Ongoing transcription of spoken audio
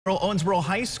Owensboro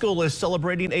High School is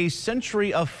celebrating a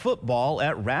century of football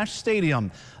at Rash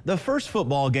Stadium. The first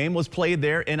football game was played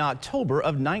there in October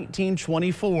of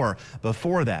 1924.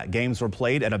 Before that, games were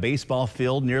played at a baseball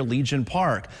field near Legion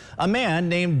Park. A man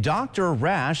named Dr.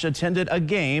 Rash attended a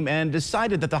game and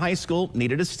decided that the high school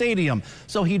needed a stadium.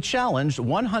 So he challenged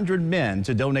 100 men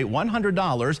to donate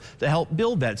 $100 to help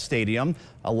build that stadium.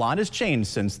 A lot has changed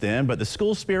since then, but the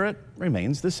school spirit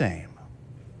remains the same.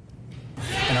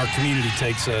 And our community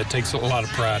takes a lot of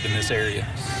pride in this area.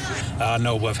 I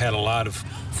know I've had a lot of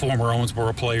former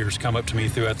Owensboro players come up to me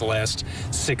throughout the last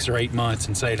 6 or 8 months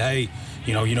and said, hey,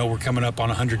 you know, we're coming up on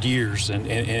 100 years, and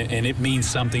it means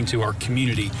something to our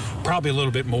community, probably a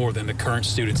little bit more than the current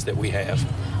students that we have.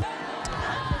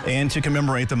 And to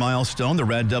commemorate the milestone, the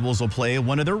Red Devils will play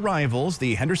one of their rivals,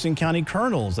 the Henderson County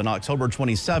Colonels, on October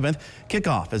 27th.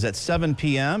 Kickoff is at 7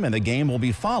 p.m., and the game will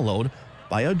be followed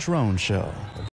by a drone show.